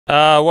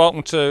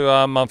Welcome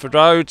to Mumford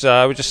Road.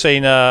 We've just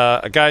seen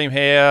a game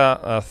here,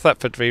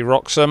 Thetford v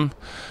Wroxham.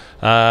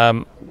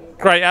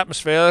 Great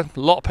atmosphere, a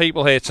lot of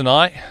people here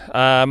tonight.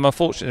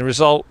 Unfortunately, the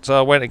result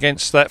went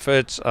against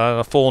Thetford,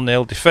 a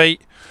 4-0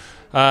 defeat.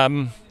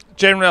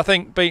 Generally, I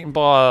think beaten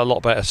by a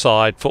lot better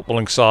side,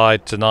 footballing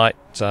side tonight.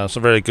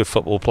 Some really good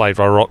football played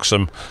by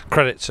Wroxham.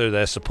 Credit to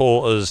their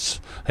supporters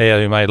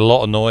here who made a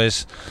lot of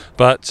noise,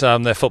 but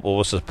their football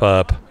was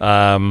superb.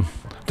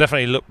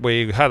 Definitely, look,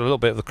 we had a little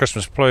bit of the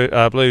Christmas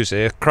blues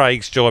here.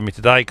 Craig's joined me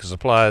today because the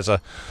players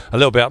are a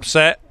little bit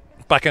upset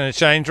back in the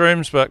change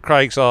rooms, but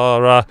Craig's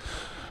our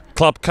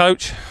club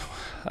coach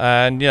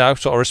and, you know,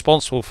 sort of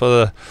responsible for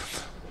the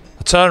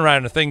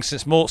turnaround of things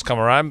since Mort's come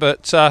around.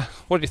 But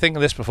what do you think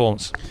of this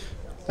performance?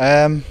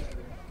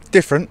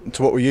 Different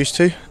to what we're used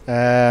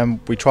to.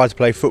 We tried to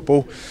play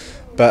football,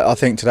 but I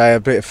think today a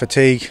bit of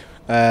fatigue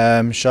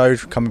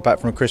showed coming back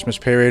from a Christmas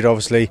period.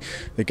 Obviously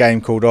the game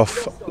called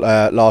off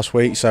last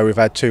week, so we've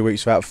had 2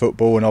 weeks without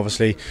football, and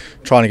obviously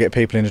trying to get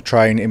people in to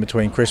train in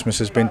between Christmas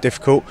has been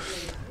difficult.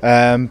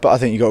 But I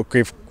think you've got to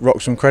give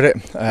Wroxham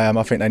credit.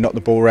 I think they knocked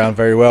the ball around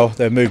very well.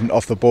 Their movement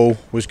off the ball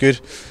was good,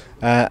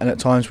 and at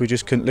times we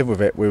just couldn't live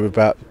with it. We were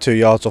about 2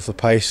 yards off the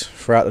pace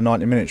throughout the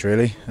 90 minutes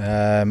really,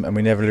 and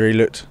we never really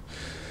looked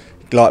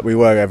like we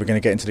were ever going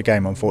to get into the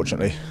game,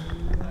 unfortunately.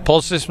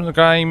 Positives from the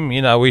game,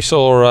 you know, we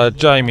saw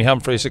Jamie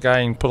Humphries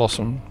again put off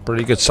some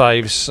pretty good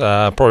saves.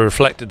 Probably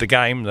reflected the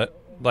game that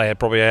they had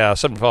probably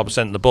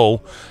 75% of the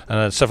ball and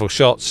had several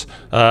shots.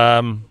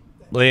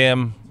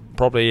 Liam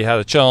probably had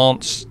a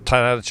chance,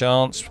 Tan had a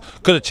chance.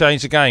 Could have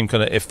changed the game,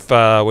 couldn't it, if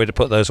we'd have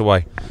put those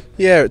away?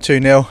 Yeah, at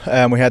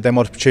 2-0, we had them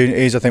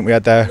opportunities. I think we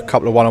had a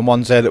couple of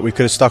one-on-ones there that we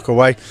could have stuck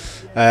away.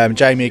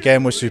 Jamie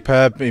again was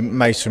superb, he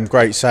made some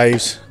great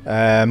saves.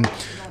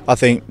 I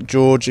think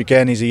George,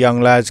 again, he's a young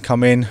lad,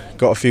 come in,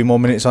 got a few more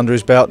minutes under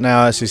his belt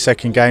now. It's his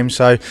second game,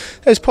 so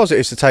there's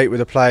positives to take with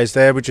the players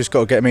there. We've just got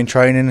to get them in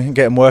training and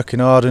get them working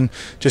hard and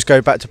just go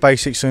back to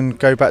basics and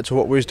go back to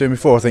what we was doing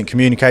before. I think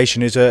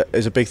communication is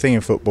a big thing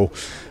in football,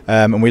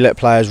 and we let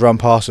players run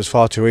past us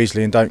far too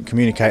easily and don't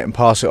communicate and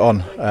pass it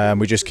on.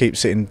 We just keep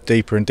sitting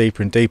deeper and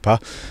deeper and deeper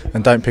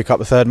and don't pick up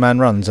the third man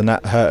runs, and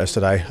that hurt us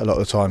today a lot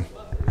of the time.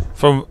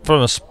 From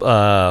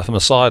the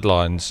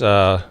sidelines,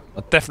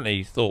 I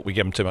definitely thought we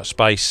gave them too much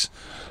space.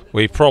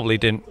 We probably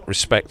didn't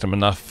respect them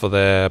enough for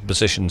their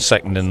position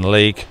second in the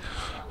league.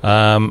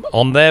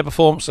 On their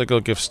performance, they've got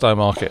to give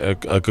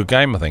Stowmarket a good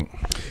game, I think.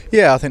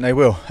 Yeah, I think they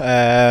will.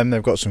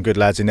 They've got some good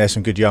lads in there,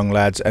 some good young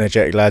lads,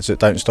 energetic lads that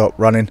don't stop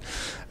running.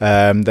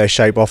 Their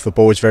shape off the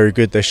ball is very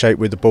good. Their shape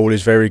with the ball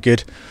is very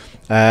good.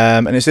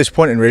 And it's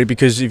disappointing really,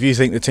 because if you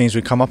think the teams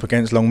we come up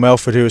against, Long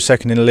Melford, who was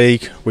second in the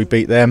league, we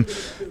beat them.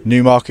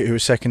 Newmarket, who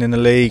was second in the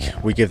league,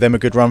 we give them a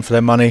good run for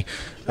their money.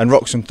 And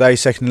Wroxham today,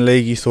 second in the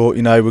league, you thought,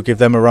 you know, we'll give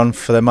them a run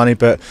for their money,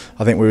 but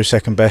I think we were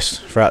second best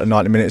throughout the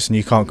 90 minutes, and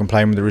you can't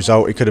complain with the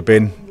result. It could have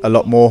been a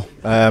lot more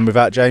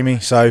without Jamie,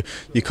 so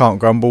you can't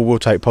grumble. We'll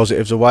take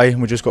positives away,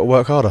 and we've just got to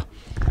work harder.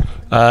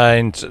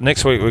 And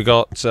next week we've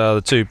got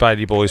the two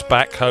Bailey boys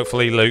back,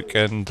 hopefully Luke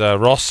and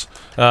Ross.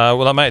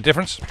 Will that make a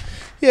difference?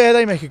 Yeah,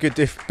 they make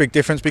a big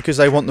difference because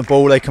they want the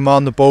ball, they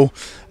command the ball,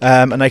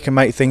 and they can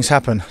make things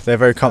happen. They're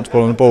very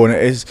comfortable on the ball,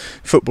 and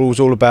football's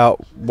all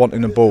about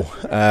wanting the ball.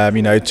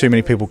 You know, too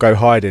many people go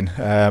hiding,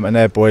 and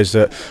they're boys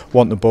that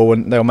want the ball,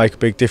 and they'll make a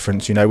big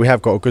difference. You know, we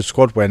have got a good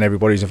squad when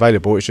everybody's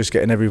available. It's just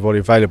getting everybody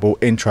available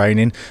in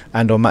training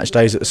and on match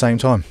days at the same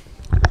time.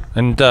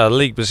 And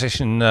league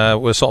position,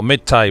 we're sort of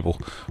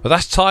mid-table, but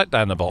that's tight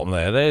down the bottom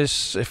there.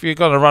 If you're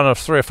going to run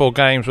 3 or 4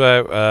 games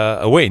where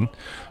a win,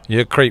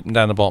 you're creeping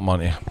down the bottom,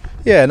 aren't you?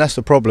 Yeah, and that's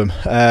the problem.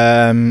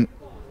 No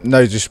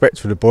disrespect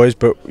for the boys,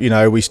 but you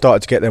know, we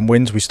started to get them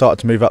wins. We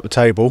started to move up the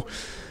table,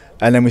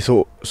 and then we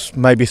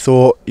maybe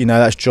thought, you know,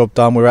 that's job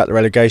done. We're at the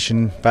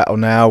relegation battle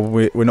now.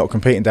 We're not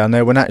competing down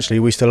there. When actually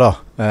we still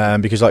are,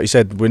 because like you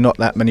said, we're not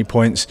that many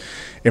points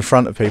in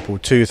front of people.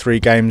 2 or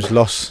 3 games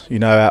lost, you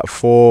know, out of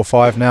 4 or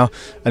 5 now,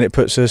 and it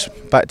puts us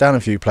back down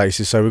a few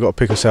places. So we've got to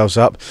pick ourselves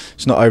up.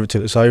 It's not over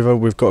till it's over.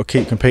 We've got to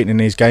keep competing in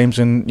these games,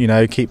 and you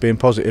know, keep being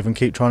positive and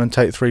keep trying to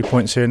take 3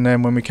 points here and there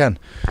when we can.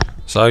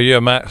 So you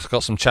and Matt's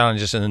got some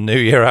challenges in the new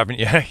year, haven't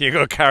you? You've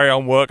got to carry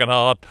on working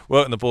hard,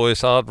 working the boys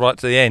hard right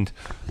to the end.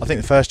 I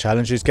think the first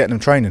challenge is getting them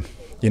training.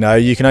 You know,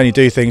 you can only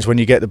do things when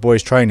you get the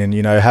boys training.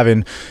 You know,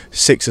 having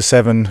 6 or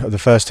 7 of the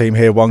first team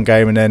here one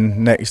game and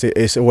then next,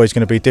 it's always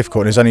going to be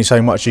difficult. And there's only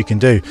so much you can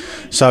do.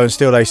 So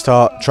until they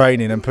start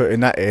training and putting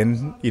that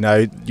in, you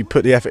know, you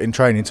put the effort in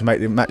training to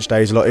make the match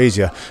days a lot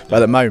easier. But at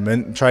the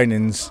moment,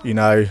 training's, you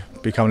know,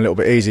 become a little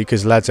bit easy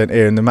because the lads aren't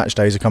here, and the match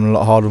days are coming a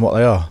lot harder than what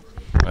they are.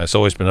 It's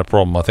always been a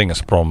problem. I think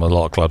it's a problem with a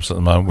lot of clubs at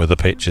the moment with the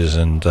pitches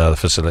and the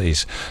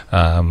facilities.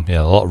 Yeah,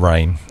 a lot of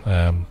rain,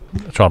 trying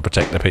to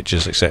protect the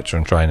pitches, etc.,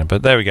 and training.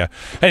 But there we go.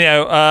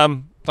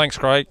 Anyhow, thanks,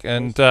 Craig.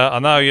 And I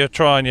know you're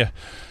trying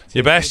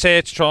your best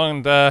here to try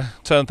and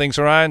turn things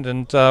around.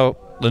 And the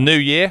new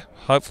year,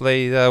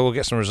 hopefully, we'll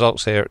get some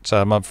results here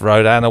at Mumford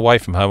Road and away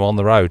from home on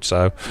the road.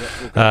 So,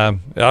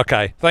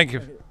 okay, thank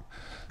you.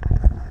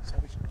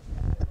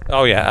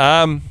 Oh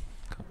yeah.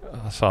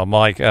 So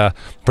my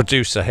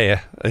producer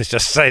here has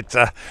just said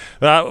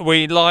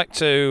we'd like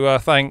to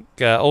thank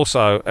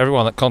also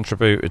everyone that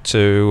contributed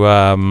to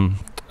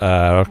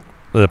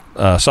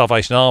the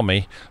Salvation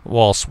Army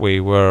whilst we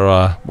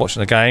were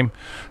watching the game.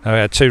 We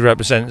had 2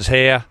 representatives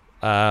here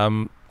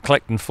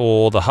collecting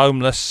for the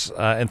homeless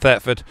in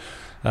Thetford,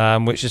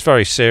 which is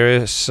very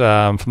serious.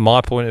 From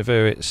my point of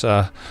view, it's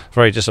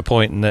very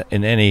disappointing that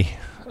in any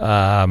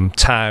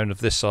town of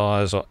this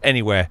size or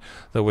anywhere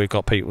that we've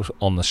got people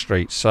on the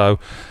streets. So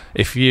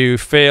if you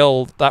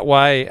feel that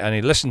way and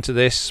you listen to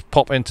this,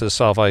 pop into the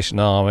Salvation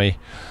Army,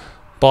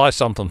 buy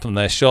something from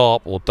their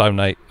shop or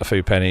donate a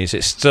few pennies.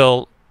 It's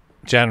still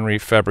January,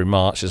 February,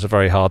 March is a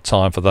very hard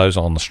time for those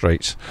on the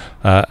streets,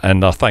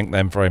 and I thank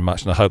them very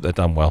much and I hope they've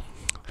done well.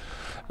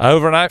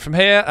 Over and out from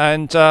here,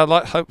 and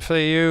like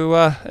hopefully you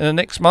in the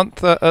next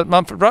month at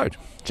Mumford Road.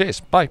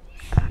 Cheers, bye.